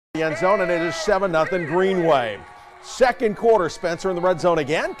the end zone, and it is 7-0 Green Wave. Second quarter, Spencer in the red zone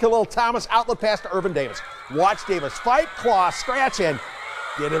again. Khalil Thomas outlet pass to Urban Davis. Watch Davis fight, claw, scratch, and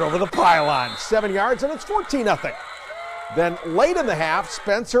get it over the pylon. 7 yards, and it's 14-0. Then late in the half,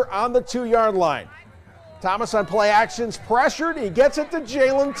 Spencer on the 2-yard line. Thomas on play actions, pressured. He gets it to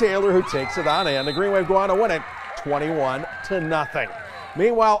Jalen Taylor, who takes it on in. The Green Wave go on to win it 21-0.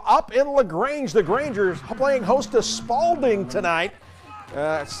 Meanwhile, up in LaGrange, the Grangers playing host to Spalding tonight.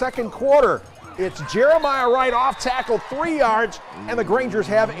 Second quarter, it's Jeremiah Wright off tackle, 3 yards, and the Grangers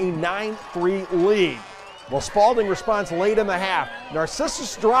have a 9-3 lead. Well, Spalding responds late in the half.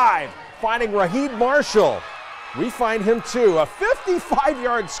 Narcissus drive, finding Raheed Marshall. We find him too. A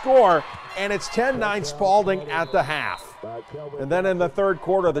 55-yard score, and it's 10-9 Spalding at the half. And then in the third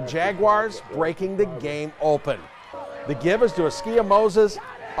quarter, the Jaguars breaking the game open. The give is to Askia Moses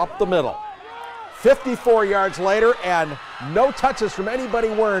up the middle. 54 yards later, and no touches from anybody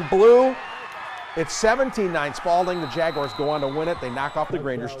wearing blue. It's 17-9 Spalding. The Jaguars go on to win it. They knock off the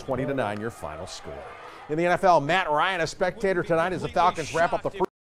Grangers 20-9, your final score. In the NFL, Matt Ryan, a spectator tonight as the Falcons wrap up the first.